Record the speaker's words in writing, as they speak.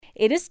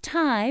It is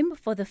time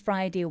for the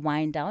Friday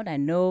wind down. I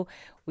know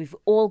we've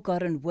all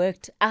gotten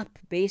worked up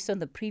based on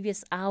the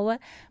previous hour,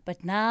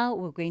 but now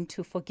we're going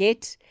to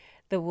forget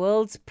the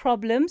world's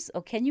problems.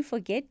 Or can you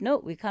forget? No,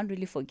 we can't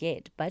really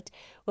forget, but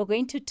we're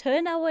going to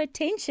turn our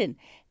attention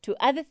to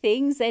other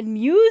things, and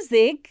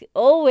music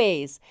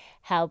always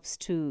helps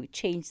to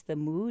change the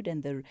mood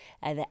and the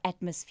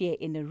atmosphere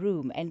in a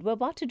room, and we're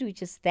about to do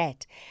just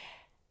that.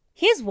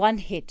 Here's one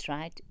hit,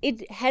 right?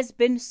 It has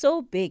been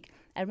so big.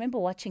 I remember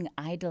watching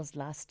Idols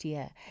last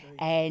year,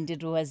 and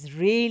it was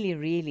really,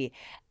 really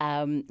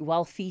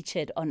well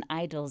featured on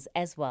Idols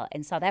as well.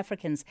 And South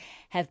Africans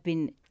have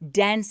been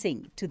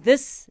dancing to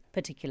this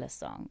particular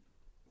song.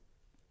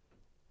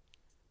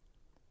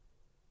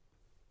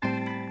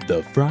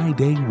 The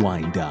Friday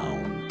Wind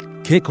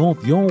Down. Kick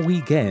off your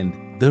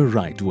weekend the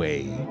right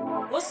way.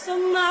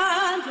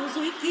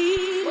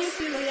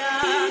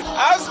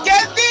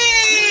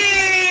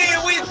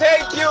 We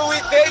thank you, we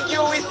thank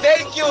you, we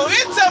thank you.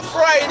 It's a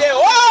Friday.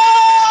 Oh,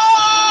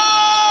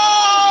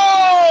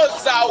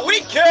 it's a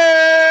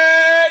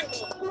weekend.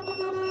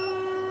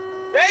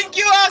 Thank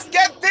you,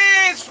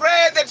 Osketi. It's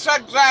Fred, the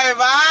truck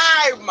driver.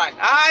 Hi,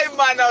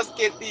 man,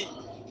 Osketi.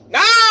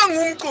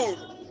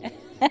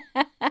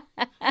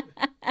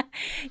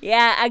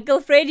 Yeah, Uncle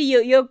Freddie,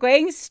 you're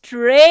going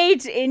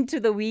straight into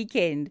the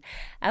weekend.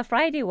 Our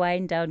Friday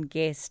wind down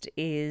guest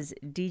is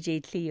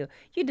DJ CLEO.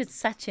 You did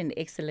such an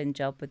excellent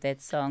job with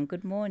that song.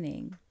 Good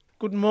morning.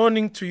 Good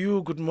morning to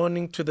you. Good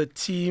morning to the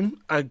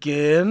team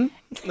again.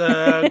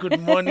 Good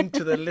morning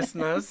to the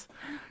listeners.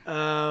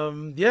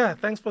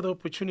 Thanks for the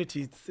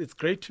opportunity. It's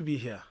great to be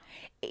here.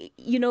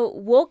 You know,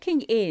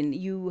 walking in,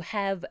 you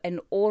have an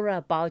aura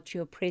about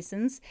your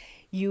presence.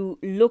 You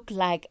look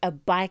like a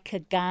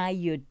biker guy.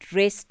 You're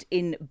dressed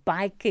in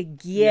biker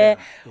gear.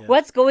 Yeah.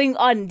 What's going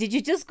on? Did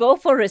you just go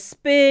for a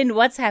spin?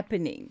 What's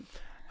happening?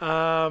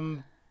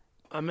 I'm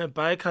a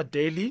biker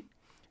daily,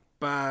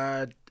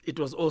 but it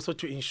was also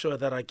to ensure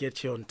that I get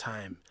here on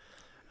time.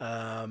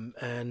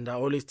 And I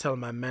always tell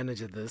my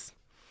manager this,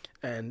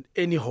 and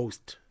any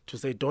host, to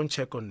say, don't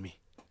check on me.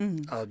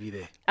 I'll be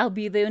there. I'll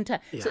be there on time.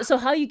 Yeah. So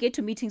how you get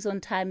to meetings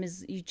on time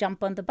is you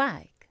jump on the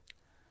bike.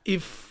 You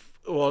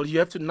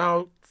have to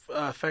now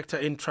factor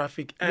in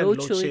traffic and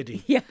load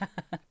shedding. Yeah.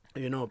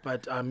 You know,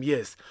 but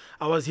yes,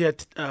 I was here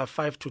at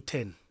 5 to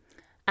 10.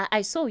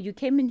 I saw you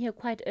came in here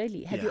quite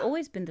early. Have you Yeah.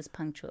 always been this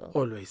punctual?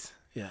 Always,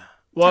 yeah.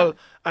 Well,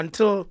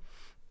 until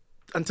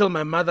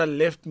my mother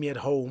left me at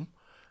home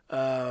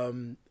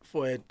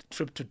for a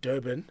trip to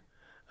Durban,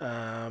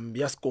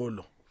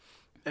 Yaskolo,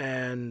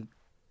 and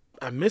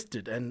I missed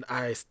it, and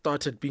I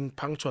started being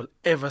punctual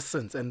ever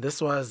since, and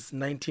this was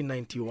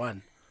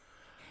 1991.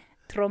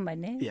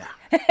 Tromane? Yeah.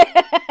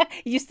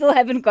 You still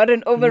haven't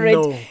gotten over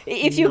No, it.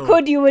 If you no.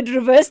 could, you would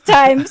reverse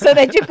time so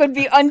that you could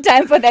be on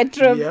time for that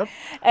trip. Yep.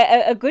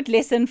 A good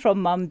lesson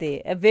from mom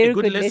there. A very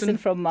good lesson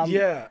from mom.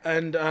 Yeah,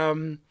 and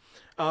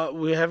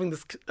we're having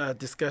this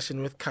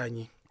discussion with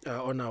Kanye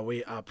on our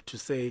way up to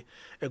say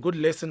a good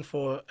lesson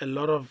for a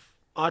lot of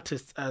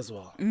artists as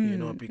well,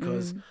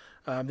 because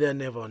they're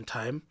never on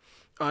time.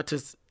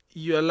 Artists,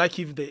 you're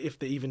lucky if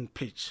they even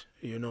pitch,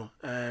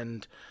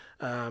 and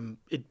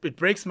it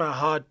breaks my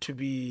heart to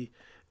be,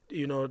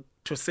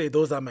 to say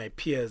those are my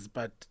peers,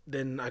 but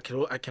then I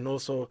can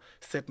also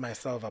set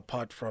myself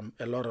apart from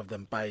a lot of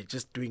them by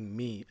just doing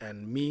me,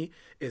 and me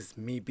is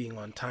me being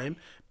on time,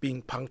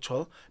 being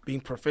punctual,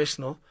 being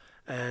professional,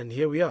 and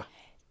here we are.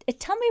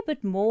 Tell me a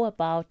bit more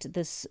about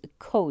this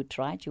coat,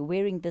 right? You're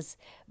wearing this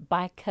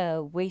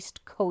biker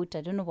waistcoat. I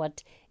don't know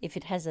if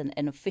it has an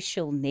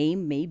official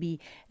name,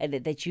 maybe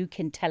that you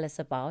can tell us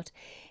about.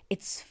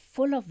 It's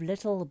full of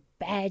little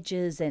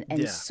badges and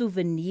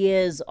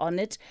souvenirs on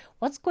it.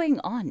 What's going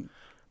on?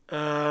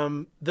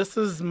 This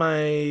is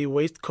my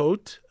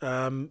waistcoat.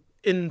 In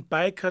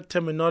biker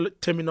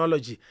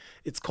terminology,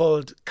 it's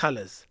called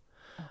colors.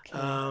 Okay.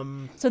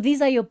 So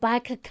these are your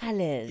biker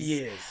colors.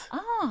 Yes.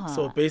 Ah.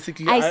 So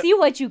basically, I see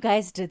what you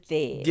guys did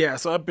there. Yeah.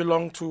 So I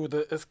belong to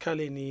the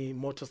Escaleni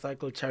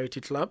Motorcycle Charity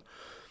Club,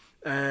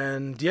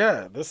 and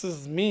this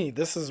is me.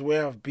 This is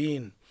where I've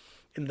been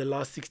in the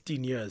last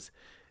 16 years,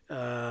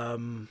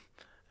 and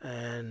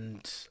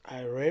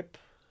I rep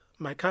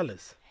my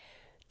colors.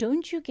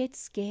 Don't you get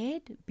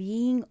scared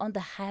being on the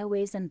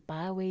highways and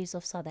byways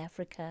of South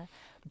Africa,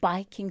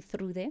 biking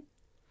through there?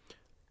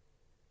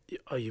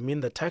 Oh, you mean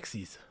the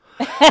taxis?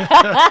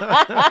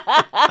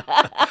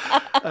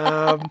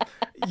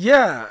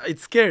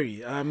 It's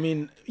scary. I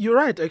mean, you're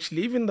right,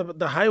 actually, even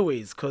the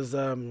highways, because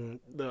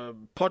the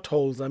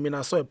potholes. I mean,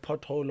 I saw a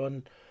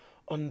pothole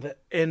on the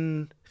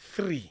N3.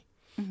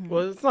 Mm-hmm.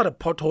 Well, it's not a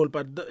pothole,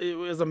 but it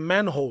was a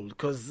manhole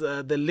because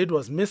the lid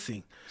was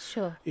missing.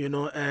 Sure.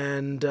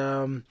 And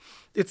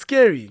it's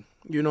scary,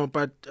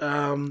 but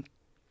though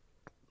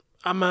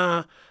I'm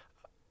an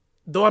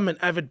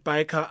avid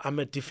biker, I'm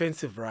a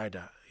defensive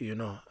rider,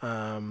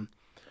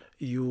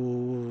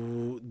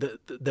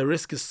 the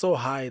risk is so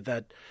high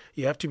that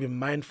you have to be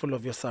mindful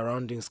of your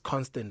surroundings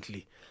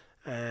constantly.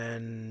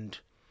 And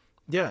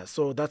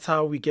so that's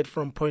how we get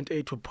from point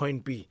A to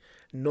point B.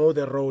 know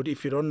the road.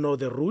 If you don't know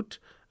the route,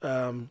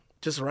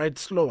 just ride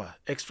slower,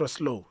 extra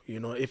slow.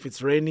 If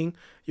it's raining,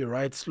 you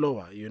ride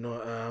slower.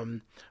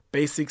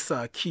 Basics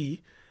are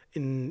key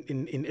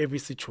in every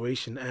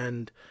situation.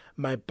 And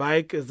my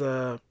bike is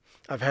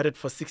I've had it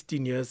for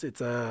 16 years.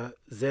 It's a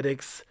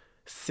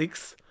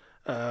ZX6.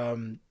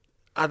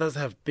 Others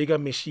have bigger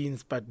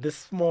machines, but this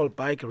small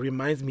bike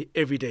reminds me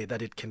every day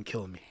that it can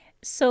kill me.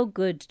 So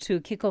good to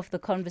kick off the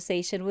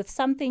conversation with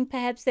something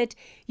perhaps that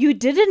you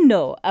didn't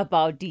know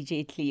about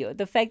DJ CLEO.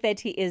 The fact that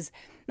he is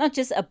not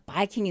just a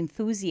biking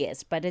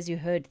enthusiast, but as you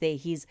heard there,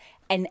 he's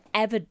an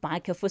avid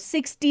biker for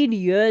 16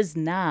 years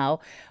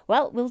now.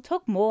 Well, we'll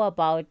talk more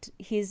about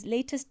his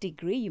latest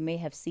degree. You may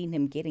have seen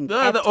him getting...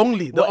 The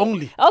only.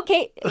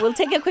 Okay, we'll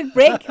take a quick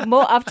break.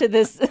 More after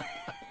this.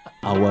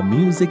 Our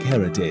music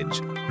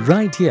heritage,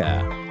 right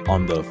here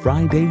on the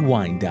Friday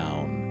Wind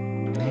Down.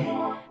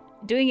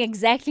 Doing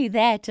exactly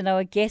that, and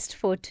our guest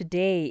for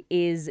today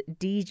is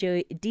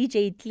DJ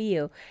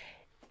CLEO.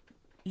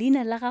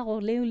 Lina la gago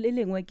le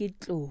lengwe ke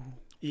Tlo.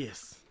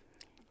 Yes.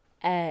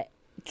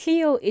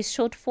 CLEO is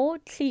short for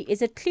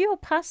is it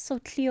Cleopas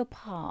or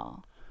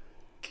Cleopar?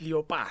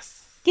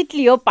 Cleopas. Ke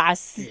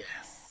Cleopas.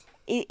 Yes.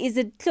 Is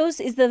it close?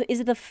 Is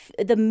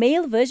the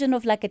male version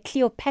of like a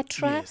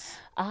Cleopatra? Yes.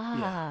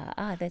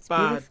 That's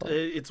but beautiful.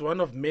 It's one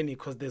of many,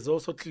 because there's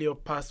also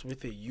Cleopas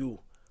with a U.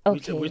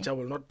 Okay. Which I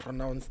will not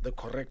pronounce the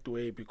correct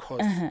way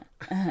because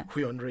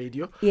we're on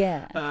radio.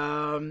 Yeah.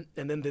 And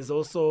then there's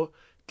also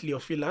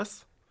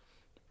Cleophilus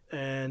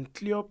and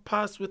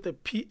Cleopas with a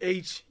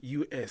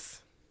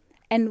PHUS.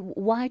 And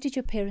why did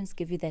your parents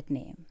give you that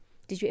name?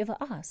 Did you ever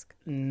ask?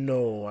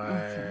 No,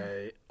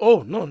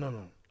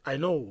 no. I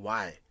know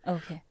why.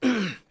 Okay.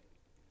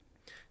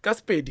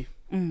 Kaspedi.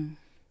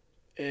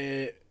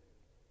 You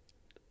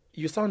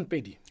sound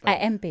pedi. I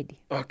am Pedi.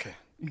 Okay.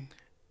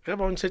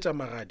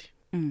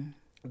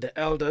 The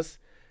elders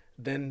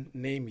then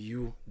name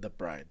you the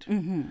bride.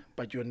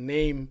 But your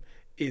name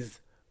is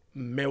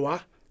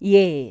Mewa.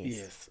 Yes.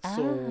 Yes.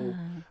 So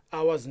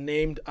I was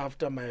named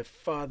after my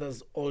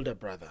father's older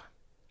brother.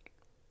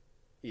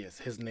 Yes,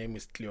 his name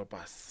is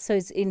Cleopas. So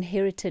it's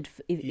inherited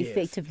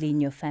effectively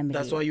in your family.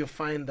 That's why you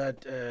find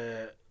that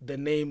the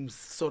names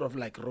sort of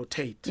like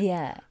rotate.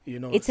 Yeah.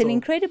 It's an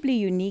incredibly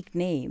unique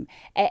name.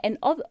 And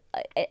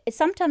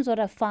sometimes what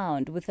I've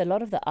found with a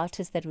lot of the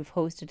artists that we've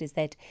hosted is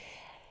that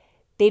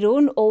they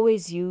don't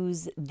always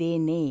use their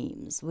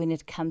names when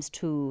it comes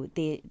to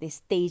their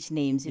stage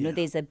names.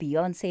 There's a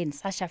Beyonce and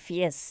Sasha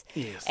Fierce.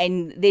 Yes.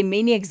 And there are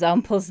many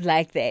examples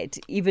like that,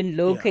 even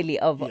locally,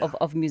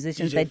 of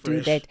musicians DJ that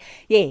do Fresh. that.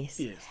 Yes.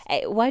 Yes.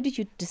 Why did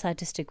you decide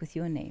to stick with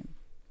your name?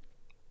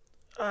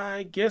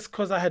 I guess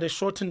because I had a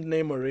shortened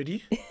name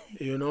already,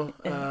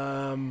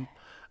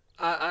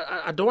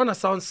 I don't want to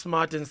sound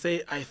smart and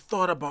say I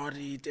thought about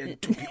it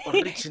and to be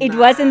original. It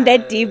wasn't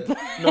that deep.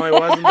 No, it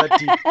wasn't that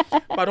deep.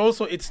 But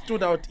also it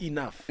stood out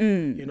enough.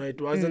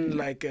 It wasn't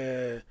like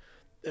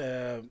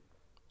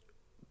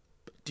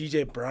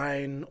DJ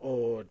Brian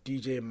or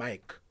DJ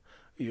Mike.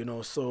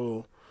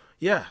 So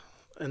yeah.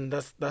 And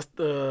that's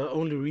the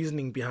only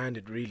reasoning behind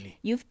it, really.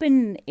 You've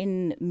been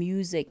in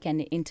music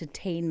and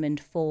entertainment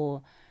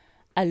for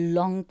a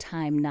long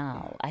time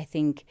now. I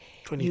think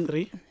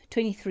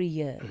 23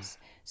 years.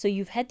 So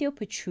you've had the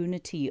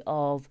opportunity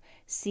of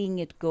seeing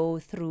it go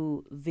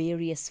through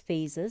various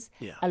phases.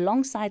 Yeah.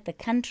 Alongside the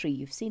country,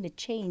 you've seen it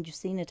change, you've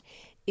seen it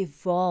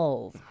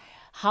evolve.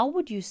 How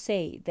would you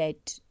say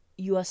that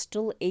you are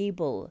still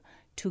able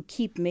to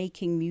keep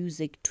making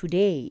music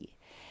today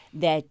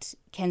that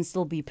can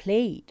still be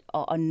played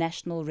on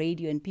national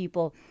radio and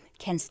people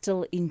can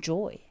still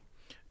enjoy?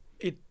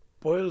 It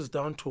boils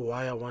down to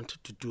why I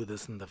wanted to do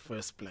this in the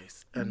first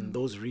place. And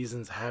those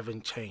reasons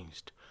haven't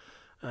changed.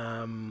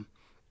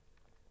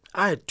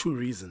 I had two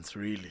reasons,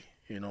 really,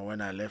 when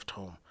I left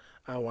home.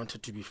 I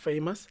wanted to be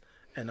famous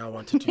and I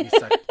wanted to be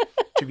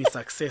to be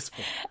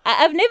successful.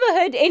 I've never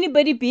heard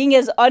anybody being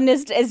as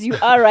honest as you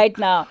are right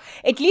now,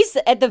 at least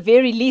at the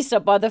very least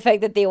about the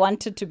fact that they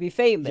wanted to be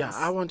famous. Yeah,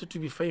 I wanted to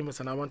be famous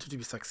and I wanted to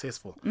be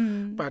successful.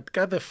 But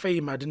got the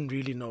fame, I didn't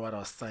really know what I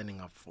was signing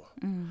up for.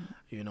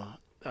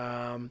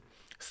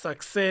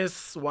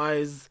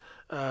 Success-wise,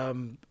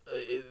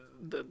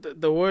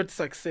 the word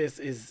success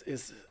is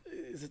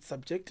it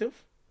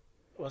subjective?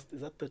 Is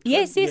that the term?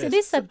 Yes, it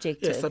is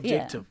subjective. Yes,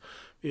 subjective.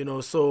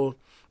 So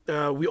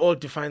we all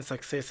define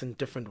success in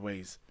different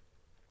ways.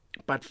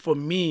 But for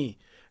me,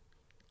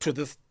 to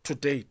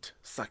date,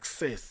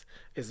 success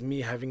is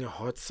me having a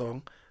hot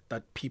song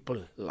that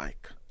people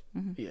like.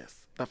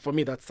 Yes, for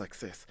me, that's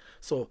success.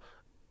 So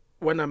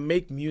when I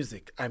make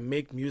music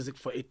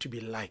for it to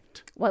be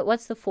liked.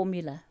 What's the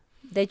formula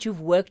that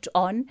you've worked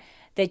on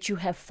that you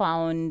have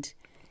found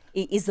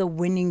is a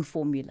winning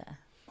formula?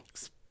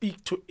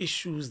 Speak to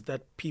issues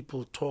that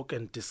people talk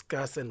and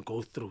discuss and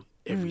go through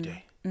every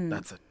day.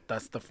 That's it.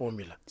 That's the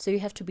formula. So you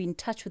have to be in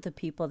touch with the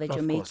people that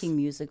you're making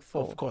music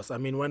for. Of course. I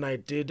mean, when I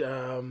did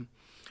the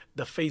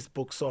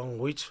Facebook song,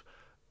 which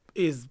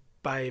is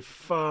by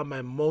far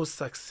my most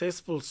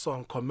successful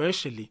song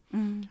commercially,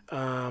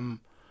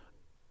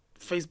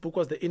 Facebook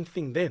was the in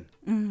thing then.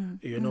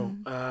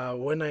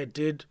 When I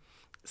did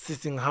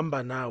Sising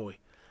Hamba Nawe,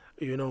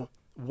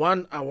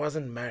 one, I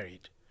wasn't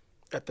married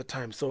at the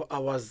time, so I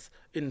was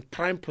in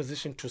prime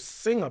position to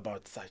sing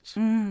about such,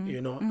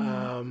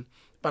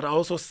 but I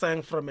also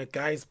sang from a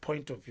guy's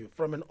point of view,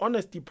 from an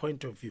honesty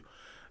point of view,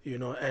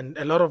 and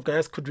a lot of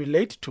guys could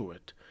relate to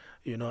it,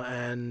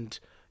 and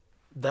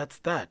that's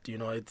that.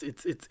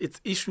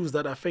 It's issues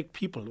that affect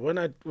people. When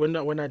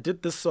I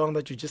did this song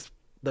that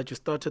you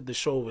started the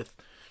show with,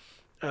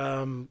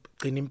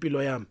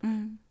 Impilo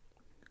Yam,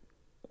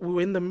 we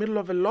were in the middle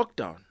of a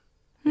lockdown.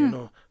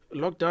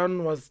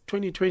 Lockdown was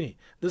 2020.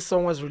 This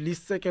song was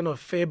released 2nd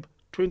of Feb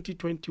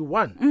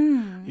 2021.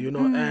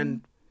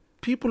 And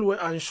people were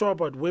unsure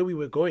about where we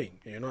were going.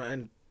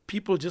 And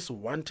people just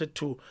wanted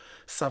to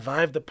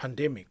survive the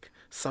pandemic,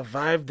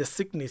 survive the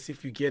sickness,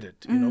 if you get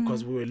it,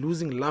 because we were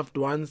losing loved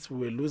ones,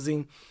 we were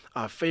losing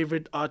our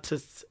favorite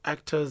artists,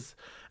 actors,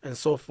 and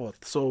so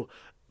forth. So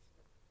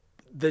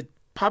the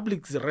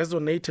public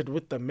resonated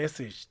with the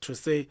message to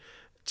say,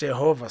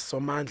 Jehovah,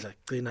 Somandla,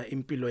 Gcina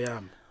impilo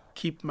yam,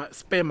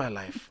 spare my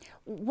life.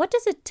 What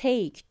does it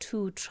take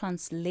to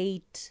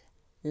translate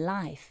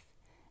life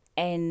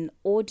and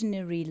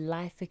ordinary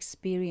life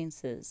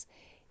experiences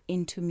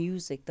into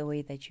music the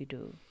way that you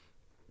do?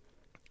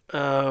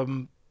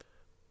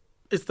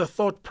 It's the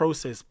thought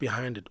process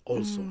behind it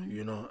also,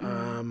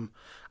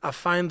 I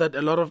find that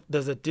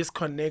there's a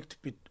disconnect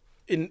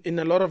in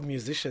a lot of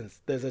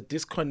musicians. There's a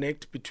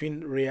disconnect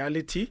between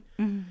reality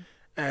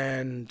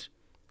and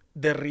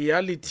the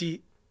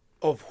reality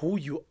of who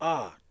you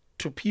are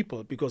to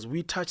people, because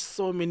we touch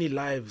so many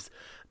lives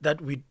that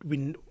we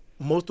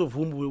most of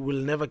whom we will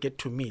never get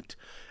to meet.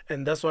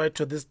 And that's why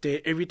to this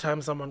day, every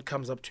time someone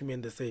comes up to me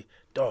and they say,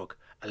 "Dog,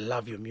 I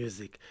love your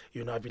music.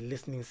 I've been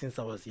listening since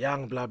I was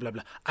young, blah, blah,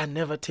 blah." I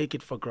never take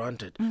it for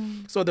granted.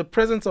 So the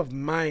presence of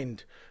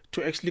mind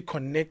to actually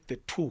connect the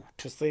two,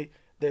 to say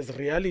there's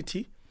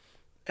reality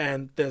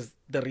and there's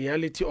the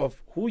reality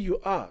of who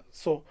you are.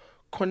 So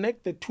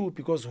connect the two,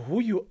 because who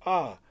you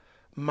are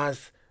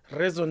must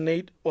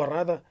resonate, or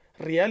rather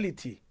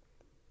reality.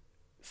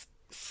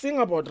 Sing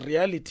about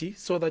reality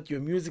so that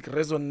your music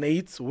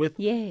resonates with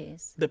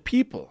the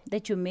people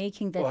that you're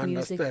making that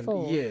music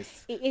for.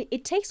 Yes.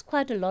 It takes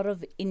quite a lot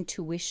of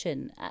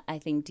intuition, I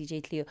think,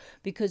 DJ CLEO,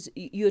 because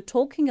you're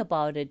talking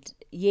about it.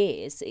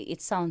 Yes,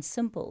 it sounds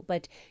simple,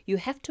 but you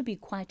have to be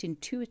quite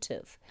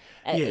intuitive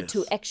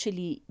to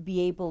actually be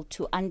able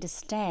to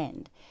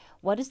understand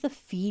what is the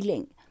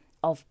feeling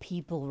of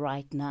people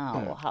right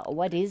now.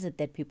 What is it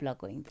that people are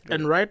going through?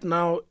 And right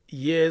now,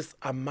 yes,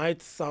 I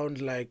might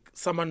sound like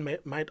someone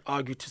might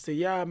argue to say,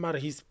 yeah, Mara,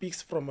 he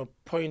speaks from a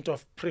point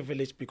of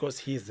privilege because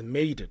he's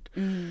made it.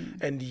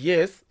 And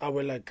yes, I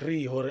will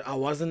agree, I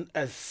wasn't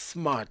as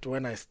smart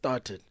when I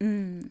started.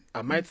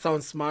 I might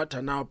sound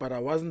smarter now, but I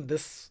wasn't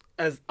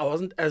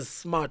as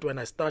smart when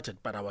I started,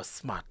 but I was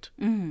smart.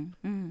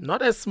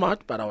 Not as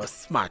smart, but I was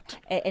smart.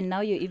 And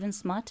now you're even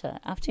smarter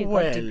after you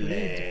got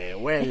degreed.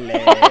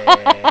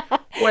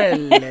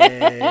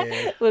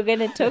 We're going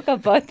to talk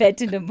about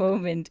that in a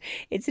moment.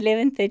 It's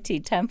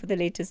 11:30, time for the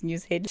latest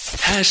news headlines.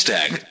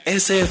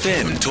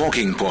 #SFM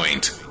Talking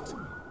Point.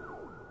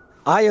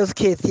 Hi,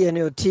 Kathy and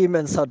your team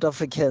and South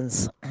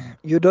Africans.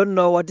 You don't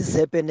know what is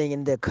happening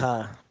in the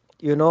car.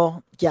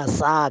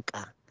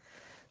 Kiasaka.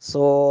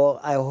 So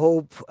I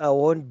hope I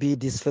won't be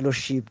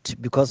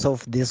disfellowshipped because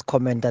of this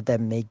comment that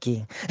I'm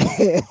making.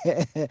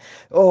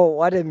 Oh,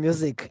 what a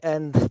music.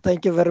 And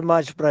thank you very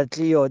much,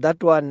 CLEO.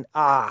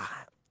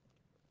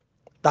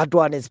 That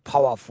one is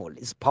powerful.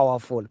 It's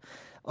powerful.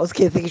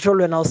 Okay, thank you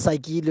when I was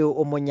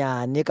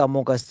Omonyane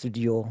Kamoka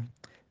studio.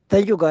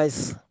 Thank you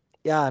guys.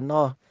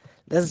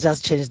 Let's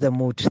just change the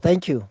mood.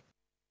 Thank you.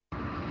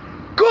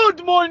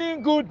 Good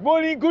morning,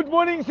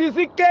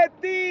 Sisi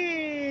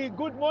Kathy.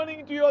 Good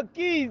morning to your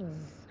kids.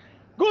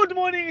 Good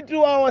morning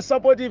to our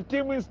supportive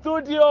team in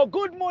studio.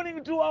 Good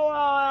morning to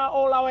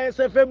all our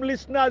SFM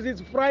listeners.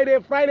 It's Friday.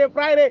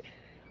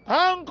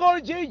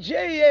 Uncle JJ,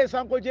 yes,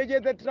 Uncle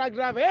JJ the truck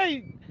driver.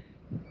 Hey,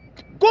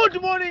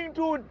 good morning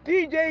to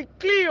DJ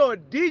CLEO.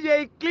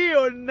 DJ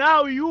CLEO,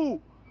 now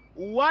you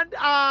want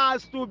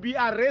us to be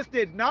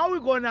arrested. Now we're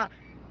gonna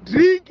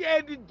drink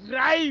and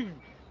drive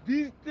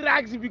these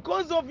trucks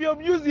because of your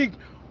music.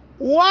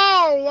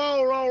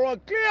 Wow.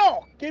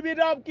 CLEO, keep it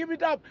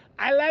up.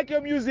 I like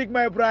your music,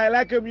 my bro. I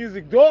like your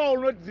music. Though I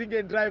will not drink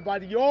and drive,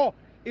 but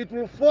it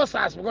will force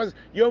us because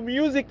your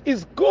music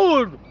is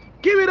good.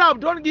 Keep it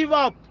up. Don't give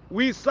up.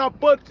 We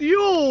support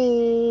you.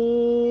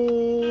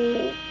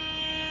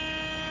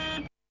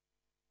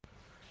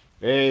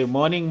 Hey,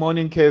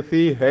 morning,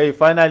 Kathy. Hey,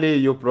 finally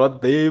you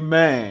brought the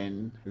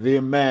man.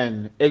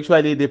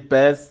 Actually, the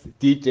best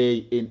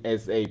DJ in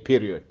SA.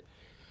 Period.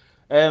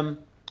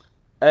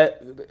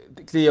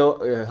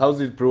 CLEO, how's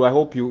it, bro? I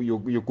hope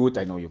you're good.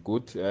 I know you're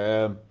good.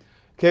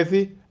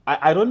 Kathy,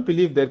 I don't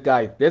believe that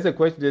guy. There's a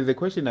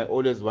question I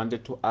always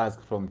wanted to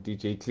ask from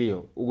DJ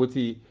CLEO.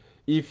 Uguti,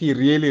 if he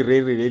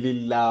really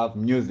love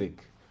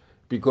music,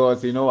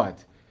 because you know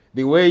what?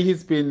 the way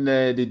he's been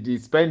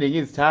spending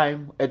his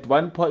time. At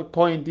one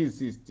point,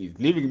 he's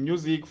leaving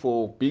music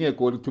for being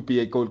to be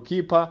a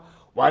goalkeeper.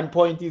 One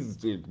point,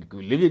 he's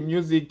leaving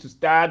music to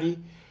study,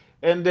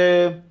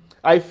 and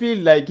I feel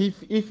like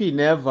if he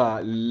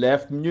never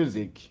left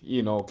music,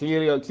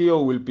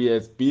 Cleo will be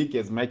as big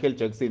as Michael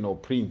Jackson or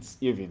Prince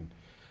even,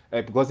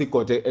 because he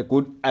got a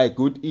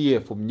good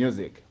ear for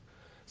music.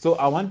 So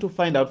I want to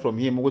find out from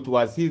him what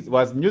was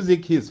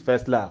music his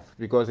first love,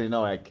 because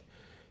like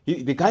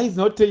the guy is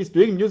not he's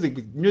doing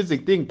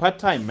music thing part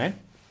time, man.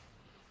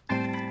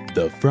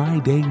 The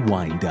Friday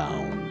Wind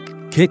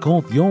Down. Kick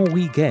off your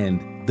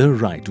weekend the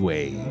right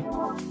way.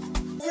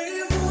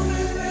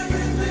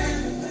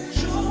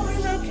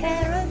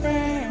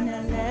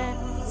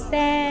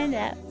 Stand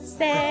up,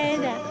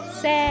 stand up,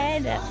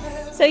 stand up.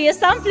 So you're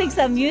sampling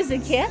some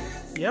music here?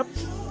 Yep.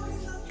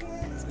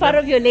 It's part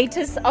of your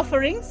latest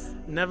offerings?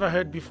 Never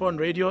heard before on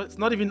radio. It's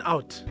not even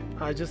out.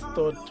 I just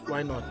thought,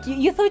 why not?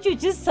 You thought you'd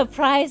just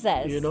surprise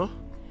us. You know?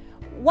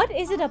 What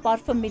is it about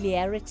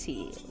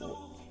familiarity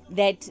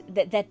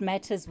that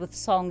matters with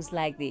songs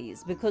like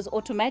these? Because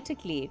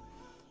automatically,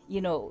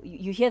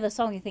 you hear the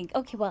song, you think,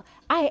 okay, well,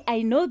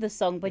 I know the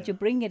song, but you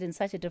bring it in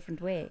such a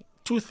different way.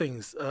 Two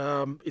things.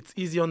 It's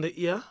easy on the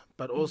ear,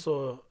 but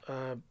also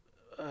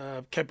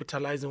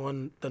capitalizing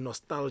on the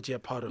nostalgia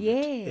part of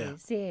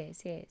it.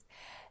 Yes.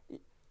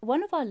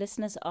 One of our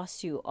listeners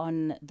asked you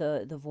on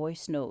the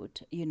voice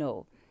note,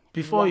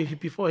 Before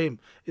him,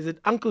 is it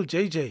Uncle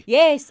JJ?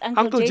 Yes,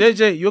 Uncle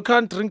JJ, you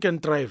can't drink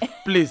and drive,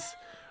 please.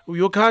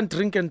 You can't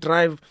drink and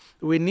drive.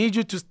 We need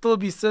you to still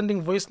be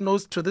sending voice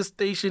notes to this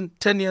station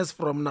 10 years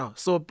from now.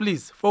 So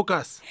please,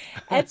 focus.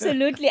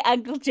 Absolutely,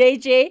 Uncle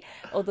JJ.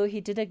 Although he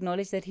did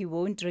acknowledge that he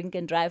won't drink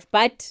and drive,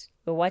 but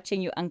we're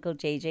watching you, Uncle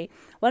JJ.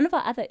 One of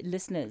our other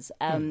listeners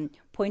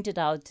pointed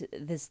out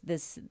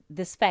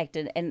this fact,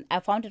 and I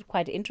found it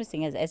quite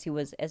interesting as he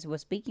was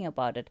speaking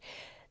about it.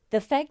 The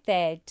fact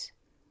that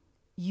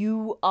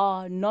you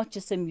are not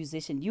just a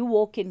musician. You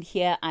walk in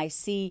here, I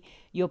see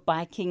your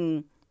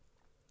biking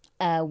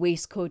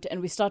waistcoat, and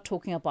we start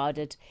talking about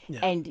it. Yeah.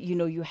 And,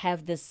 you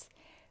have this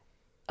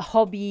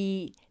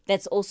hobby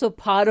that's also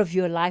part of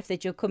your life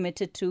that you're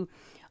committed to.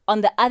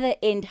 On the other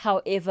end,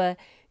 however,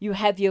 you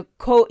have your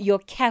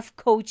CAF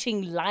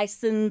coaching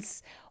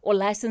license or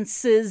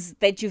licenses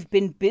that you've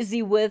been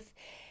busy with.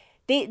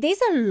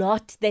 There's a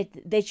lot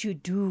that you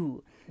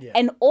do. Yeah.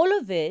 And all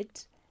of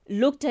it,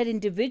 looked at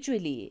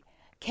individually,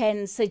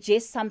 can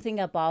suggest something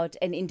about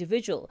an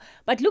individual.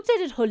 But looked at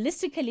it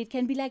holistically, it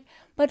can be like,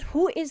 but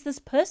who is this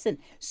person?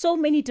 So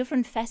many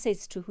different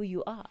facets to who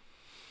you are.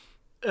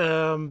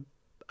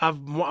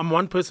 I'm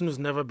one person who's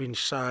never been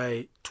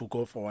shy to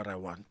go for what I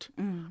want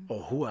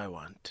or who I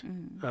want.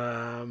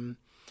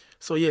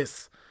 So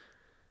yes,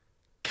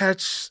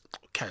 catch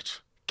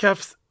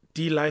CAF's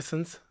D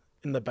license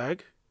in the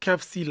bag,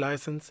 CAF C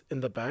license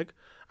in the bag.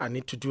 I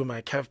need to do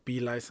my CAF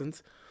B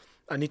license.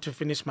 I need to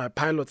finish my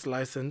pilot's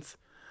license.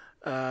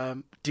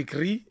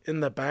 Degree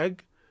in the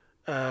bag,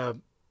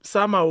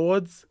 some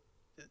awards,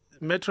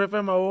 Metro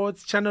FM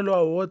awards, Channel O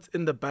awards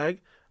in the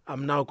bag.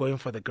 I'm now going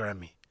for the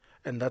Grammy,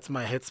 and that's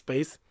my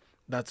headspace.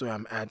 That's where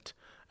I'm at,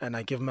 and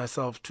I give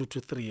myself 2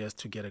 to 3 years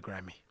to get a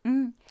Grammy,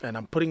 and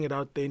I'm putting it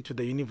out there into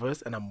the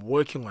universe, and I'm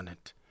working on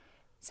it.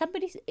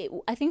 Somebody,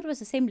 I think it was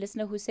the same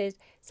listener who says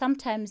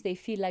sometimes they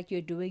feel like you're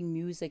doing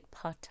music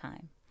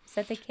part-time. Is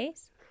that the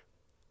case?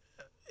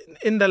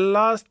 In the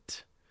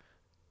last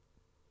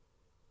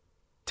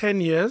 10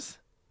 years,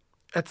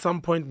 at some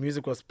point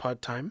music was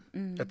part-time.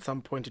 At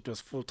some point it was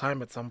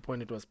full-time. At some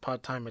point it was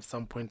part-time. At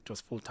some point it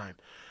was full-time.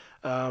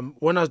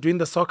 When I was doing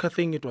the soccer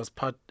thing,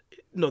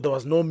 there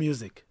was no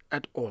music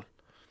at all.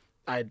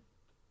 I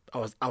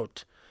was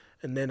out.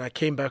 And then I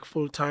came back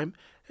full-time.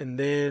 And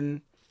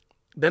then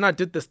I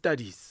did the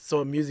studies.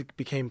 So music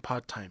became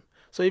part-time.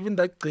 So even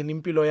that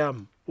Impilo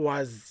Yam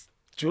was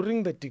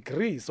during the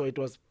degree. So it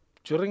was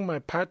during my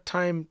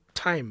part-time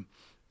time.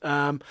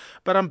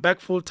 But I'm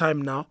back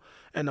full-time now.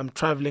 And I'm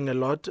traveling a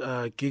lot.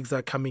 Gigs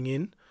are coming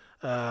in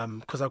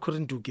because I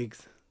couldn't do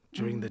gigs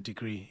during the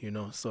degree,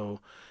 So,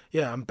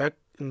 yeah, I'm back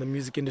in the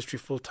music industry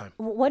full-time.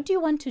 What do you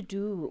want to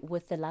do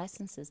with the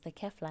licenses, the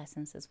CAF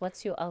licenses?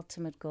 What's your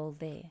ultimate goal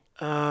there?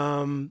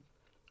 The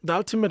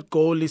ultimate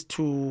goal is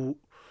to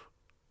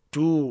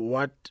do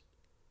what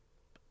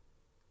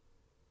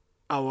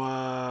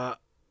the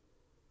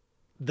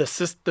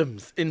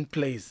systems in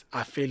place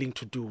are failing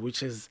to do,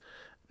 which is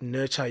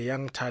nurture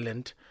young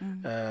talent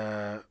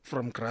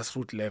from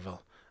grassroots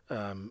level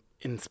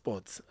in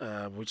sports,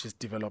 which is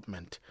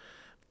development.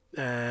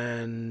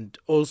 And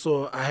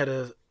also I had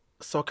a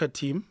soccer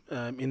team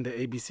in the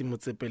ABC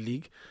Motsepe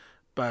League,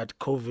 but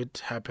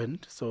COVID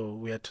happened, so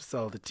we had to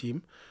sell the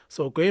team.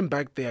 So going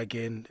back there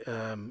again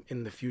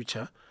in the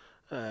future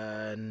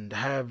and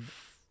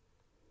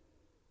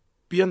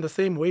be on the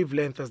same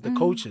wavelength as the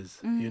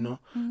coaches,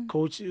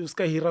 Coach,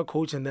 Uskahira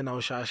coach, and then I'll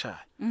shasha,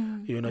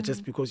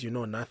 just because you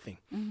know nothing.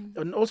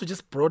 And also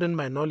just broaden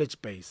my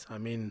knowledge base. I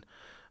mean,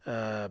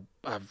 I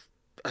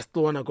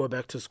still want to go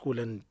back to school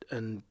and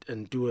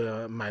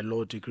do my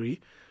law degree,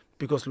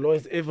 because law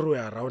is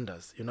everywhere around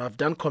us. I've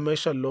done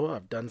commercial law,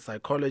 I've done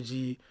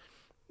psychology,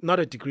 not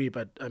a degree,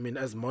 but I mean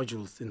as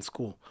modules in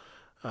school,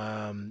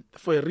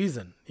 for a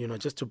reason,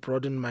 just to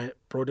broaden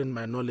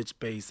my knowledge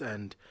base.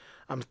 And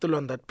I'm still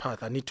on that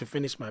path. I need to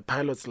finish my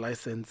pilot's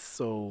license,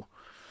 so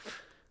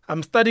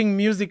I'm studying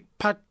music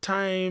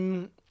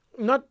part-time,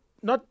 not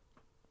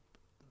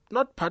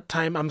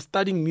part-time. I'm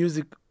studying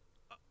music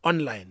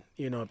online,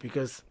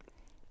 because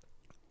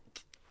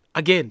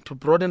again, to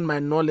broaden my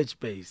knowledge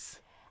base.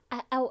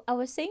 I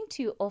was saying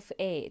to you off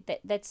air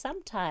that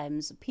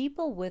sometimes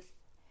people with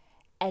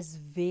as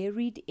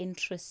varied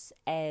interests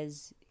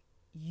as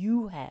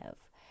you have,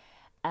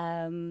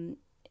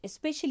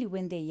 especially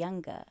when they're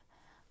younger,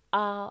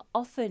 are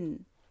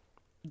often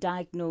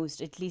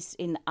diagnosed, at least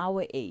in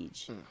our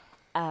age,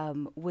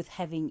 with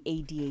having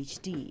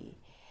ADHD.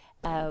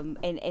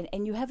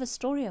 And you have a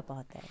story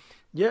about that.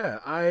 Yeah,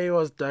 I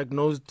was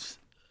diagnosed,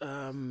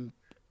 I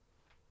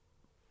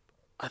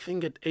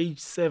think at age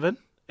 7,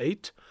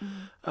 8,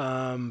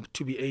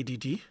 to be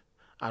ADD.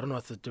 I don't know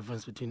what's the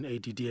difference between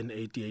ADD and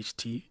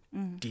ADHD,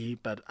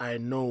 but I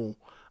know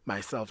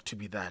myself to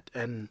be that.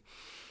 And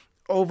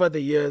over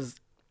the years,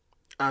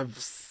 I've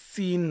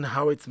seen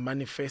how it's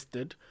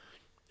manifested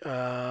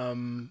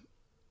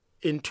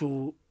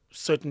into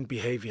certain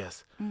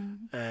behaviors.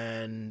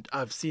 And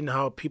I've seen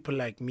how people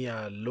like me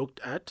are looked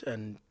at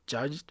and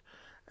judged.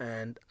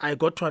 And I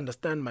got to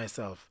understand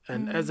myself.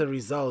 And as a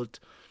result,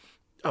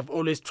 I've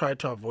always tried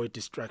to avoid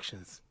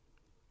distractions,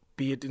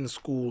 be it in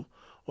school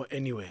or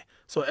anywhere.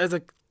 So as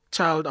a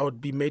child, I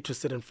would be made to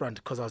sit in front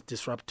because I was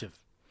disruptive,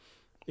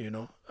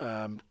 to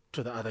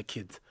the other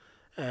kids.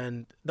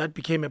 And that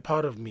became a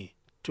part of me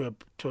to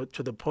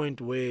the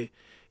point where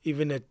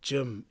even at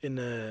gym, in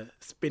a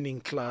spinning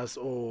class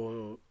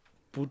or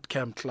boot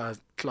camp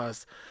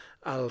class,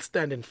 I'll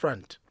stand in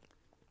front.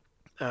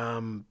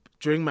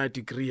 During my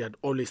degree, I'd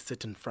always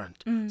sit in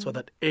front so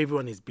that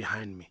everyone is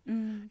behind me.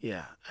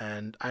 Yeah,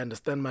 and I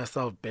understand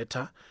myself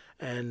better.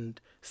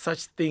 And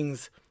such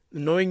things,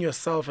 knowing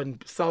yourself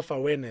and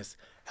self-awareness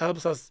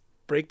helps us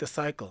break the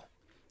cycle,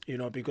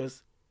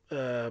 because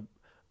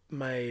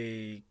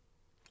my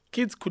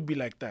kids could be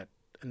like that.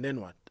 And then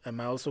what? Am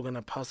I also going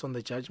to pass on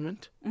the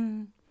judgment?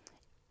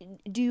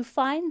 Do you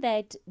find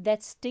that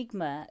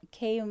stigma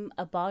came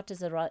about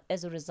as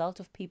a result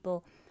of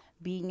people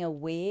being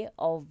aware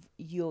of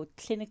your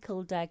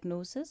clinical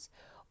diagnosis,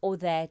 or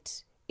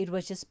that it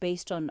was just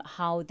based on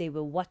how they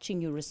were watching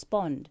you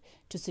respond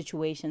to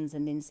situations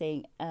and then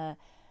saying,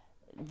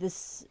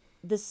 this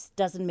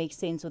doesn't make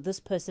sense, or this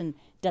person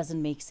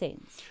doesn't make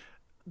sense?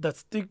 That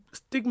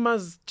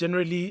stigmas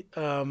generally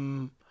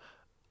come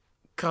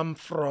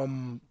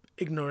from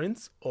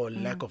ignorance or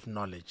lack of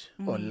knowledge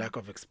or lack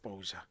of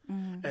exposure.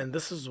 And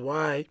this is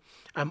why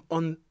I'm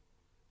on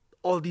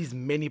all these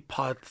many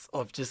paths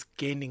of just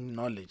gaining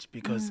knowledge,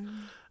 because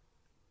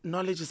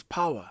knowledge is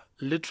power.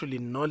 Literally,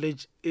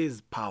 knowledge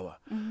is power.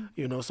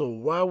 So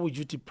why would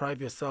you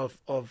deprive yourself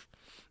of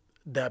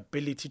the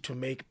ability to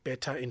make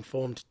better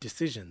informed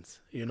decisions,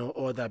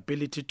 or the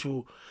ability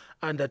to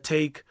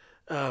undertake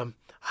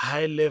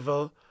high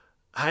level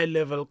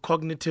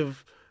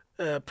cognitive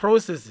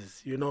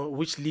processes,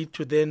 which lead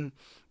to then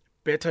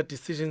better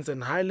decisions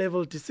and high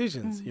level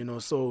decisions,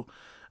 So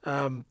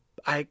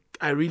I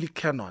really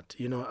cannot,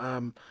 we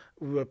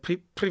were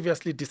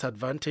previously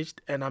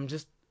disadvantaged, and I'm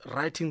just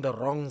righting the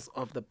wrongs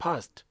of the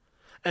past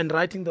and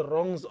righting the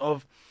wrongs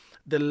of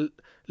the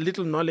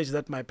little knowledge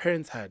that my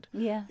parents had.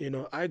 Yeah.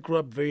 I grew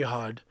up very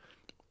hard,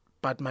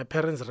 but my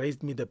parents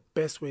raised me the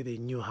best way they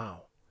knew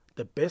how.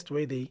 The best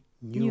way they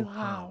knew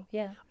how.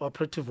 Yeah.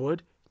 Operative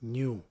word,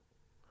 knew.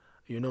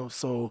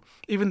 So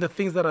even the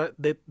things that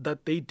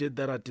they did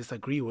that I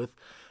disagree with,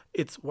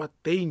 it's what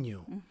they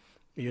knew.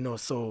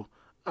 So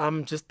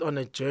I'm just on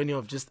a journey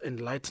of just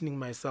enlightening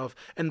myself.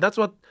 And that's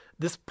what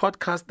this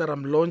podcast that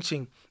I'm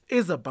launching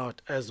is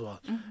about as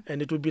well.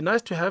 And it would be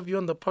nice to have you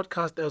on the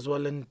podcast as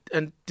well and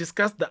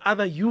discuss the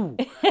other you,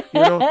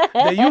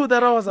 the you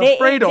that I was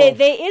afraid of.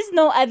 There is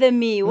no other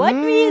me. What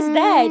me is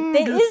that?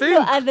 There is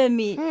no other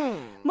me.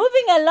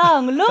 Moving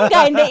along,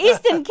 Lunga in the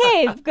Eastern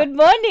Cape. Good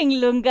morning,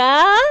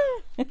 Lunga.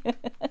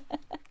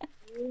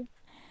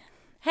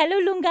 Hello,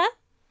 Lunga.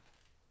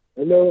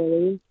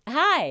 Hello.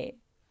 Hi.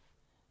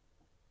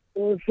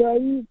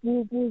 Uthi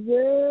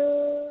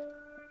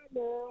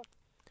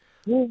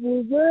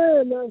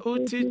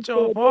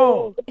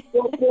Jovo.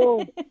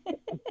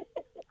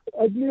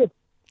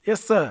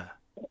 Yes, sir.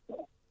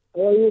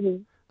 How are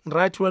you?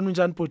 Right, when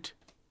unjani bhuti?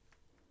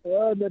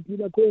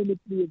 Naphila khona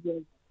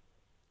please.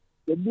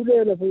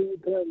 Ngiyabulela for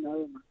ukukhaya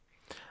nawe man.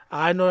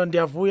 Hayi no,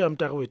 ndiyavuya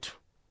mntaka wethu.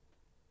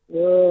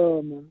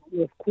 Man,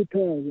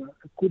 uyasikhuthaza,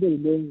 sikhuthe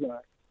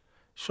yilonzayo.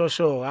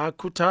 Sure,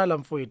 akhuthala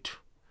mfowethu.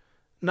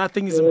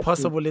 Nothing is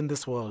impossible in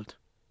this world.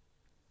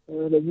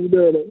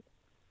 Ngiyabulela.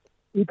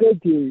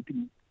 Ikhajethi.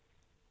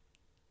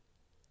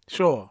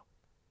 Sure.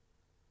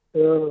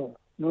 No,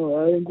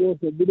 hayi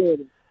inkosi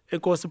ngiyabulela.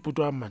 Enkosi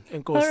bhuti wami man,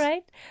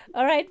 enkosi.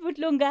 All right,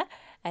 Butlunga.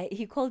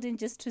 He called in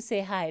just to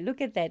say hi. Look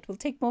at that. We'll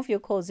take more of your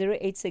calls,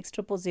 086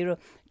 000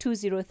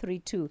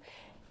 2032.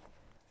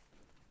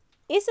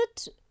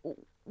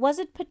 Was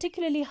it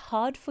particularly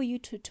hard for you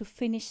to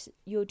finish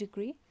your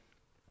degree?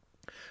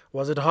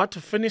 Was it hard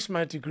to finish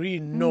my degree?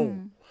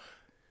 No.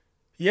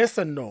 Yes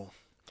and no.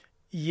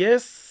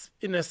 Yes,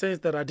 in a sense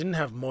that I didn't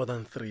have more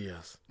than 3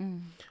 years.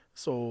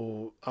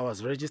 So I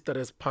was registered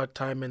as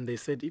part-time, and they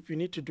said, if you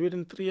need to do it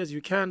in 3 years,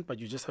 you can, but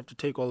you just have to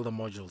take all the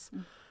modules,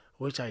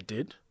 which I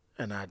did.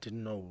 And I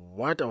didn't know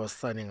what I was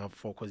signing up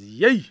for, because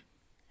yay!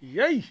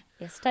 Yeah,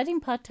 studying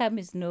part-time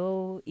is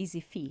no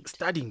easy feat.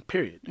 Studying,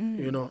 period,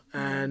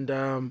 And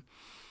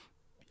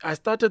I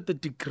started the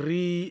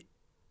degree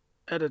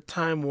at a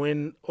time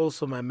when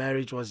also my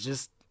marriage was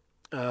just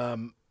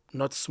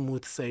not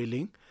smooth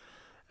sailing.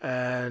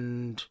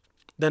 And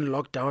then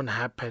lockdown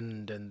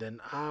happened, and then,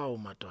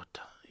 my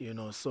daughter,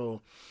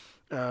 So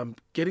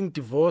getting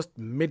divorced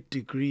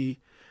mid-degree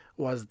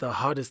was the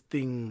hardest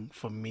thing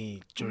for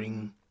me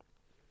during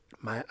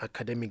my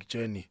academic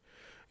journey,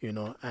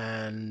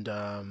 And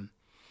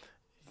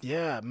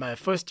my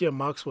first year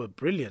marks were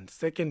brilliant.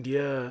 Second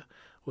year,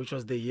 which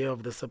was the year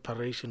of the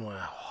separation, were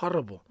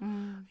horrible,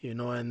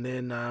 And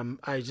then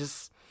I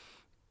just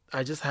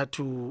had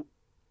to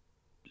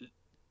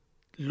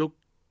look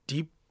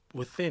deep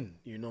within,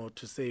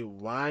 to say,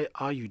 why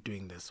are you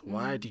doing this?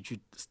 Why did you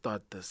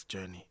start this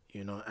journey?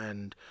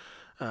 And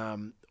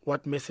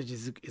what message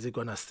is it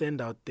going to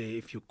send out there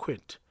if you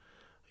quit?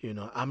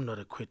 I'm not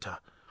a quitter.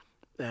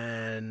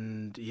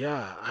 And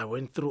I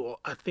went through,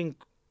 I think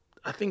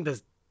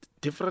there's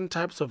different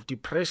types of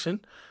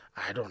depression.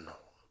 I don't know.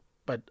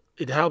 But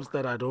it helps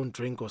that I don't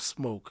drink or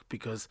smoke,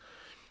 because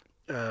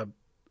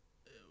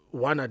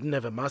one, I didn't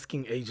have a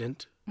masking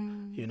agent,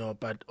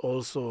 but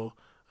also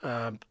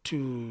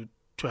to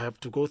have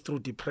to go through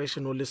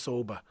depression only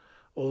sober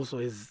also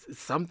is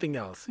something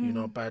else,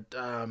 But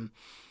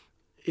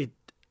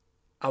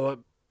our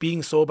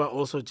being sober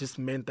also just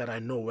meant that I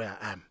know where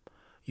I am.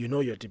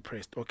 You're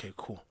depressed. Okay,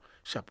 cool.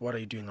 Sharp, what are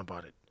you doing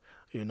about it?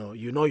 You're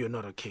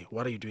not okay.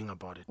 What are you doing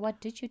about it?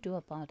 What did you do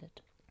about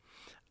it?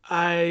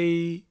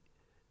 I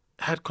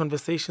had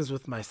conversations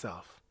with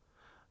myself,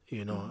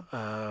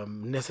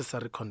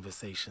 necessary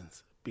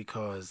conversations,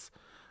 because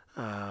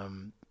I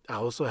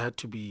also had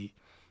to be,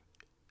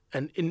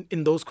 and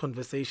in those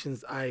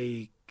conversations,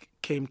 I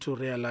came to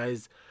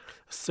realize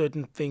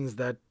certain things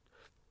that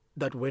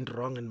went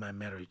wrong in my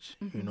marriage,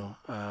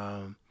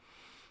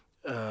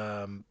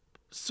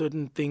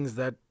 certain things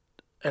that,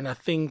 and I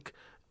think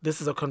this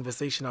is a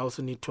conversation I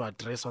also need to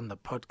address on the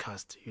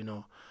podcast,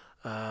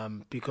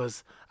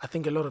 because I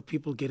think a lot of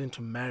people get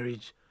into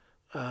marriage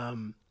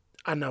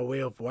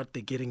unaware of what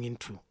they're getting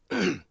into.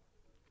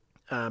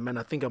 And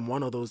I think I'm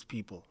one of those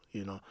people,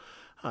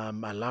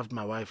 I loved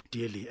my wife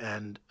dearly,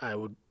 and I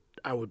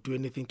would do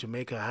anything to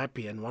make her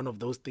happy. And one of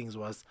those things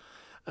was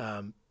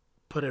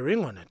put a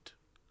ring on it,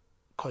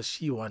 because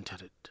she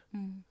wanted it.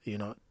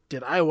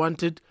 Did I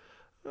want it?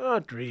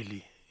 Not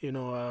really.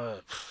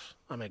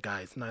 I'm a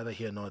guy. It's neither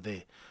here nor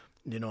there.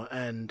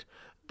 And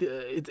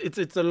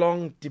it's a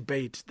long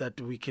debate that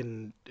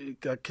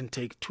can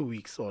take 2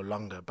 weeks or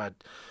longer. But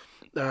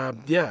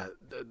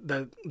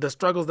the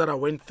struggles that I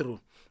went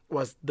through,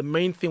 was the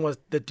main thing was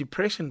the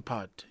depression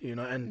part,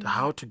 and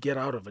how to get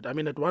out of it. I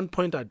mean, at one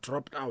point I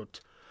dropped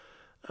out,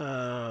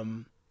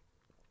 and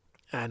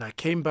I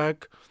came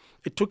back.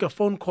 It took a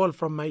phone call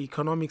from my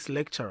economics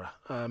lecturer,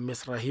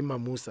 Miss Rahima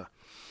Musa.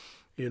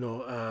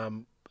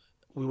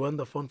 We were on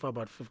the phone for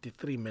about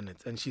 53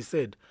 minutes, and she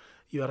said,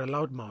 "You are a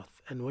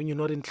loudmouth, and when you're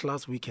not in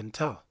class, we can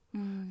tell.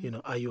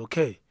 Are you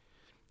okay?"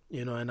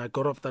 And I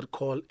got off that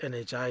call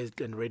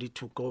energized and ready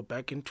to go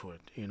back into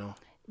it.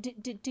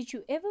 Did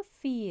you ever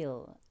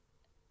feel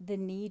the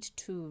need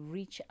to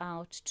reach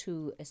out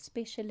to a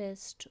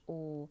specialist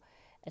or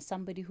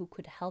somebody who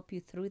could help you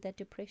through that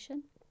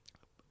depression?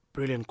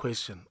 Brilliant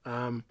question.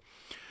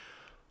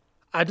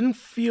 I didn't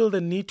feel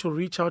the need to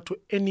reach out to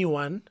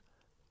anyone,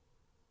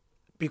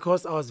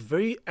 because I was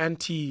very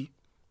anti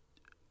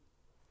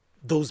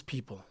those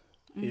people,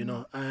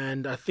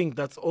 and I think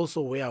that's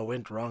also where I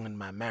went wrong in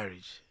my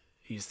marriage,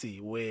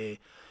 where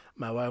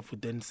my wife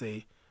would then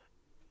say,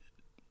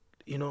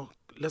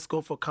 let's go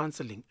for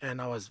counseling.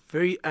 And I was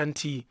very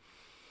anti.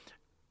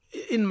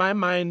 In my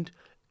mind,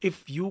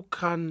 if you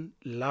can't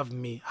love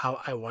me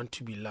how I want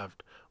to be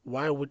loved,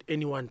 why would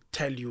anyone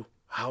tell you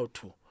how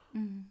to?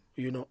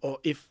 Or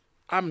if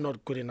I'm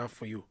not good enough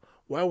for you,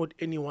 why would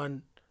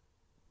anyone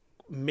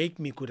make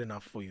me good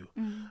enough for you?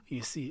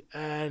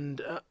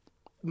 And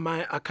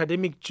my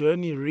academic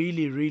journey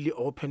really, really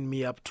opened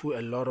me up to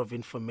a lot of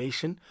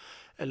information,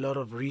 a lot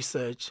of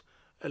research,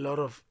 a lot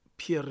of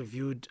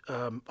peer-reviewed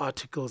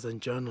articles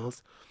and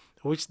journals,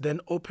 which then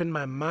opened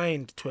my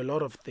mind to a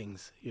lot of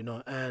things,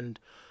 and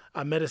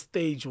I'm at a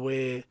stage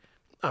where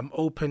I'm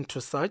open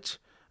to such.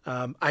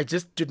 I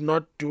just did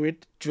not do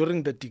it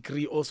during the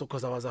degree also,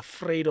 because I was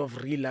afraid of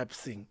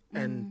relapsing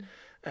and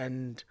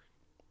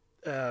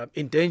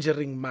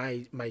endangering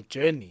my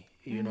journey,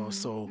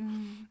 So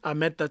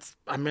I'm at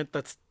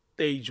that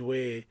stage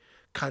where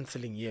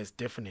counseling, yes,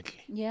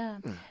 definitely. Yeah.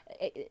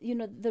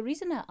 The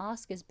reason I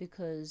ask is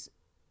because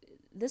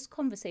this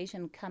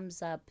conversation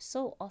comes up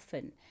so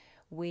often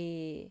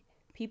where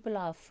people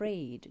are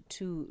afraid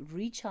to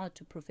reach out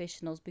to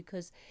professionals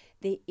because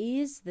there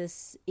is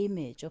this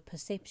image or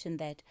perception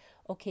that,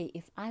 okay,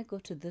 if I go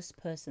to this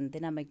person,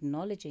 then I'm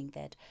acknowledging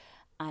that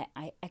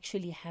I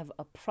actually have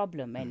a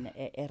problem and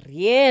a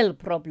real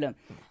problem.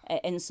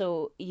 And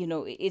so,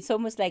 it's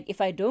almost like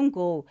if I don't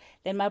go,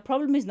 then my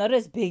problem is not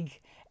as big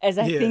as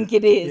I think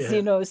it is,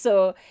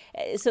 So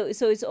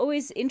it's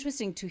always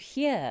interesting to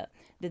hear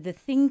the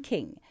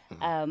thinking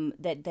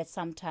that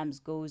sometimes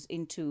goes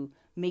into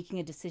making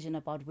a decision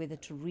about whether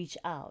to reach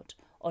out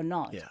or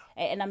not. Yeah.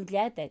 And I'm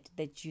glad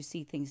that you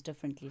see things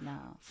differently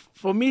now.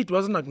 For me, it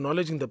wasn't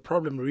acknowledging the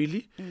problem,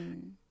 really.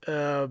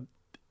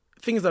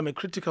 Things I'm a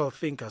critical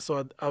thinker,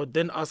 so I would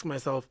then ask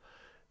myself,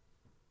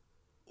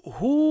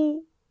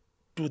 who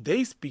do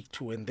they speak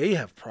to when they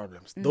have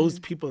problems? Those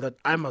people that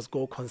I must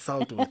go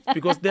consult with,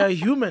 because they are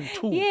human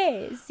too.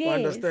 Yes,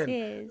 understand?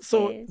 yes.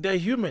 So yes. they're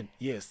human,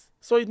 yes.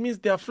 So it means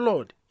they're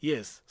flawed,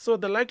 yes. So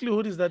the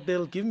likelihood is that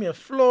they'll give me a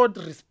flawed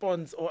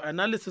response or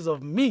analysis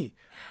of me.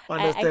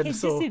 Understand? I can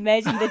just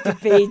imagine the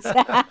debates.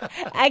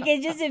 I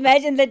can just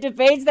imagine the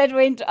debates that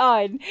went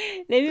on.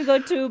 Let me go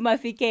to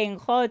Mafike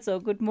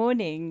Nkgotso. Good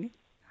morning.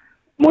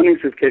 Morning,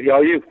 Sis Katie. How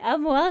are you?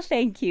 I'm well,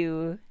 thank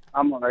you.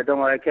 I'm all right. I'm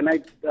all right. Can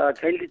I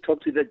kindly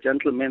talk to the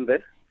gentleman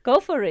there?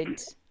 Go for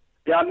it.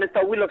 Yeah,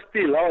 Mr. Will of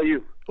Steel. How are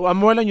you? Oh, I'm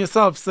well on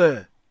yourself,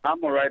 sir.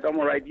 I'm all right. I'm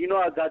all right.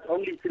 I got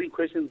only 3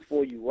 questions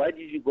for you. Why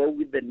did you go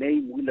with the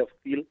name Will of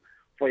Steel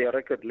for your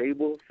record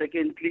label?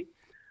 Secondly,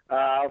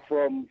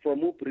 from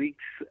Bricks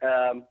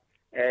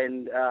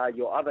and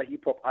your other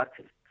hip hop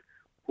artists,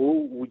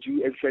 who would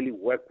you actually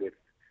work with?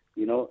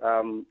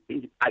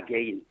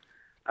 Again.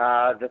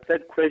 The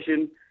third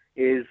question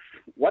is,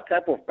 what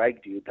type of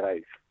bike do you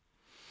drive?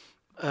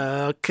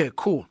 Okay,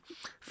 cool.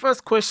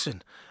 First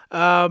question.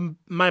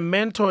 My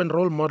mentor and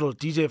role model,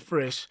 DJ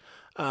Fresh,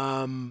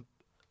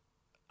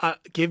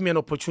 gave me an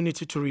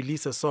opportunity to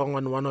release a song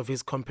on one of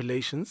his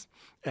compilations,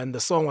 and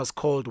the song was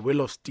called Will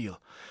of Steel.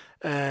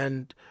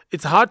 And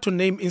it's hard to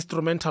name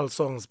instrumental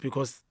songs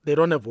because they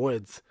don't have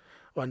words.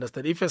 You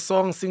understand? If a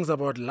song sings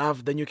about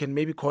love, then you can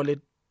maybe call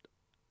it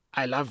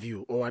I Love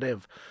You or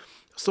whatever.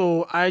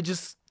 So I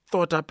just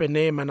thought up a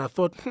name, and I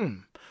thought,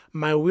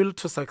 my will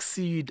to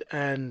succeed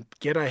and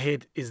get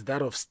ahead is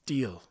that of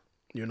steel,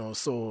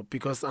 so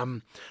because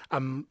I'm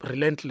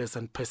relentless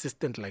and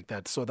persistent like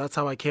that. So that's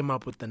how I came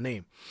up with the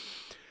name.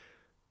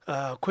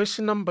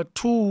 Question number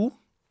 2.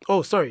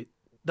 Oh, sorry.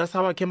 That's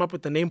how I came up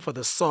with the name for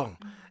the song.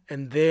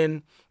 And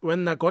then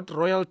when I got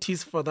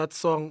royalties for that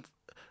song,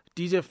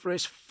 DJ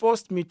Fresh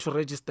forced me to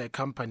register a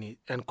company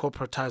and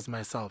corporatize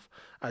myself.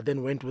 I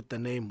then went with the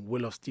name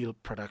Will of Steel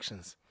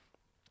Productions.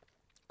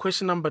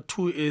 Question number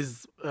 2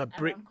 is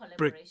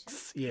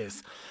Bricks.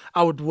 Yes,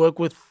 I would work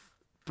with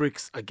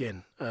Bricks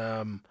again.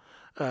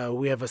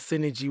 We have a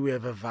synergy, we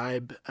have a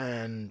vibe,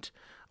 and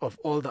of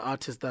all the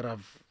artists that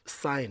I've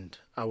signed,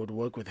 I would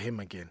work with him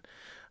again.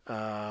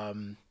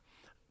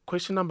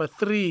 Question number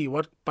 3,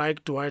 what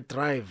bike do I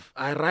drive?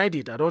 I ride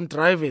it, I don't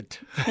drive it.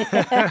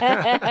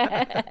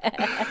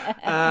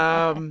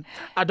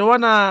 I don't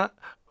want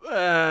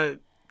to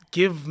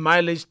give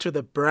mileage to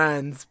the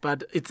brands,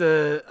 but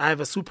I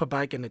have a super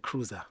bike and a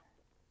cruiser.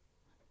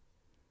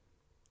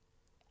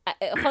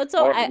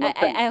 Khotso,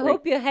 I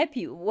hope you're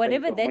happy.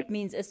 Whatever that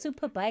means, a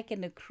super bike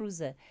and a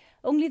cruiser.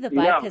 Only the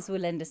bikers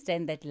will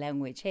understand that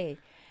language. Hey.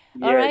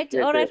 All right,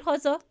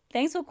 Khotso.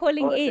 Thanks for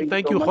calling in.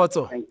 Thank you,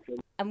 Khotso.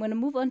 I'm going to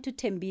move on to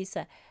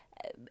Tembisa.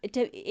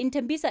 In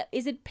Tembisa,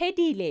 is it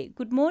Pedile?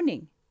 Good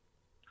morning.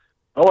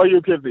 How are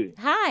you, Kevin?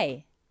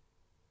 Hi.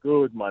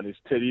 Good, man. It's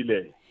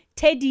Tedile.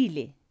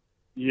 Tedile.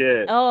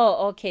 Yes.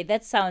 Oh, okay.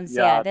 That sounds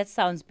that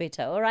sounds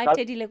better. All right,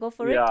 Tedile, go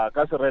for it. Yeah,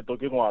 that's right.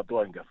 Talking about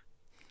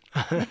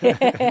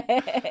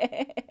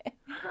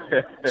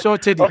Sure,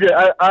 Teddy.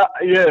 Okay,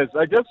 yes,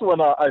 I just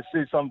wanna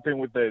say something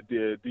with the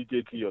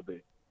DJ CLEO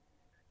there.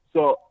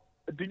 So,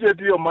 DJ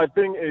CLEO, my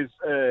thing is,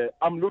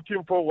 I'm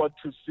looking forward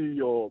to see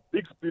your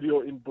big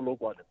studio in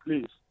Polokwane,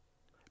 please.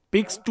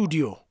 Big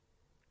studio?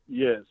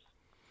 Yes,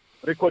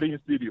 recording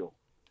studio.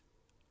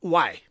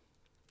 Why?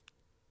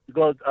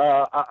 Because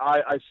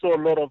I saw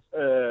a lot of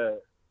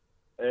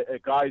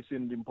guys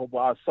in Limpopo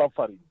are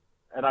suffering,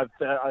 and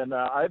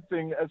I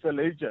think as a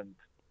legend,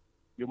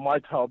 you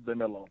might help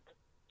them a lot.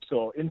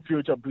 So in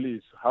future,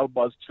 please help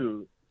us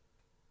to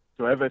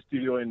have a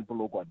studio in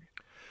Polokwane,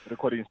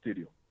 recording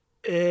studio.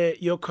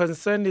 Your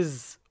concern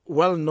is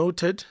well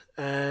noted,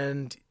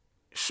 and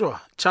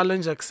sure,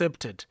 challenge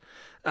accepted.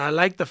 I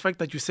like the fact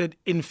that you said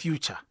in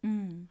future.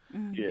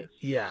 Yes.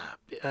 Yeah,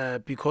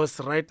 because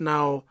right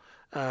now,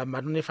 I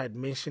don't know if I'd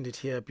mentioned it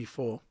here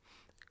before,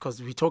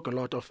 because we talk a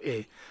lot of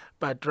air.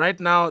 But right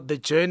now, the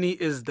journey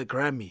is the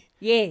Grammy.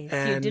 Yes,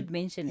 you did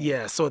mention it.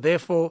 Yeah, so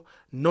therefore,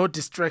 no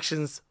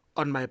distractions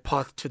on my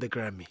path to the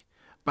Grammy.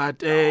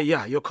 But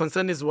yeah, your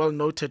concern is well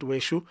noted,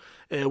 Weshu.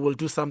 We'll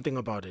do something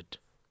about it.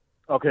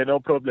 Okay, no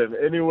problem.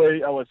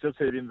 Anyway, I was just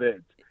saying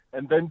that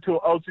And then to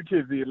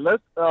LCKV,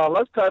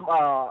 last time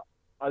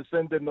I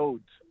sent a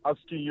note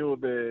asking you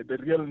the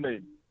real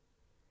name.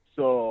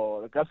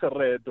 So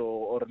Kasaret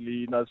or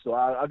Lina, so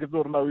I get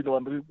now we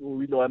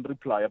don't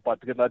reply,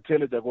 but can I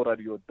tell it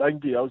radio?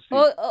 Thank you. I'll see.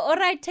 Oh, all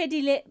right,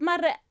 Teddy.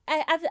 Mara,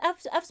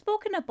 I've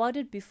spoken about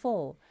it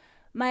before.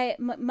 My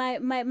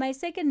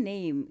second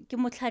name ke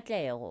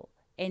Motlatlego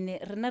and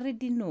rena re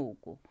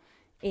dinoko.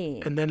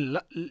 And then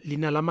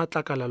Lina la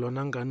matlakala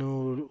lona ngane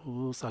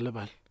o sa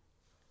lebala.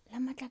 La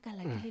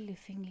matlakala ke le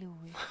lefeng le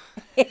we.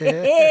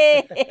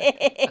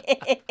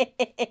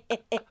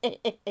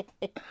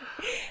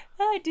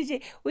 Oh,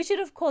 DJ, we should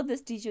have called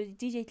this DJ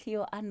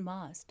CLEO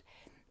Unmasked.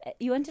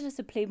 You wanted us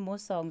to play more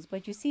songs,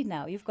 but you see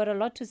now you've got a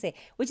lot to say,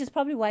 which is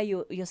probably why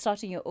you're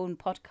starting your own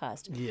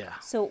podcast. Yeah.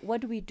 So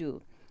what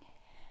do?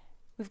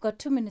 We've got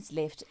 2 minutes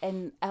left,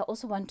 and I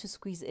also want to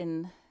squeeze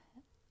in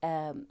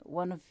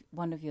one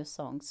of your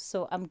songs.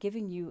 So I'm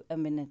giving you a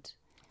minute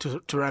to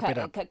wrap it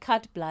up.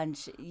 Carte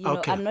blanche. You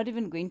know, I'm not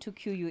even going to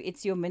cue you.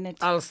 It's your minute.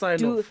 I'll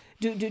sign off.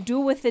 Do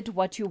with it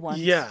what you want.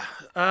 Yeah.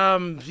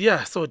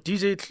 So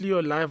DJ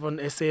CLEO live on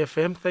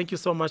SAFM. Thank you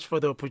so much for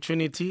the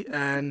opportunity,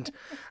 and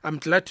I'm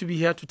glad to be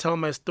here to tell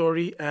my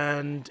story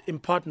and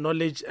impart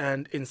knowledge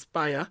and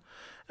inspire.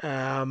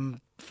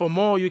 For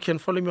more, you can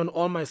follow me on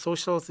all my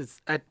socials.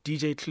 It's at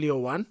DJ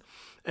CLEO1.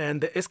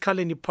 And the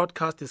Escaleni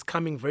podcast is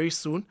coming very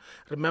soon.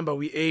 Remember,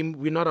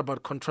 we're not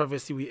about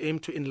controversy. We aim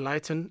to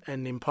enlighten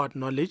and impart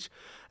knowledge.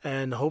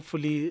 And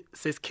hopefully,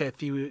 says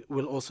Kathy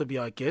will also be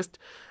our guest.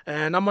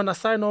 And I'm going to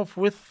sign off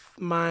with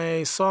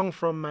my song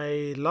from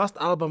my last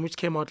album, which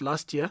came out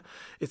last year.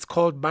 It's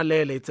called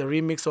Balele. It's a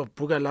remix of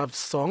Booga Love's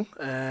song.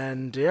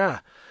 And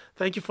yeah,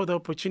 thank you for the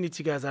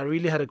opportunity, guys. I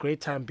really had a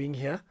great time being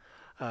here.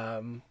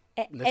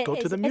 Let's go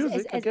to the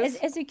music, I guess.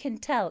 As you can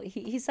tell,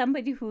 he's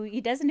somebody who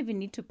he doesn't even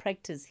need to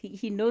practice.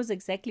 He knows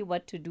exactly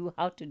what to do,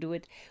 how to do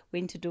it,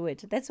 when to do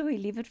it. That's why we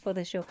leave it for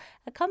the show.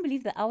 I can't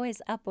believe the hour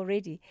is up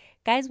already.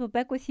 Guys, we're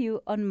back with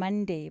you on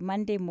Monday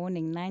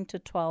morning, 9 to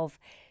 12.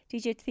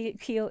 DJ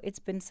CLEO, it's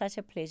been such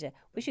a pleasure.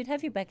 We should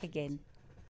have you back again.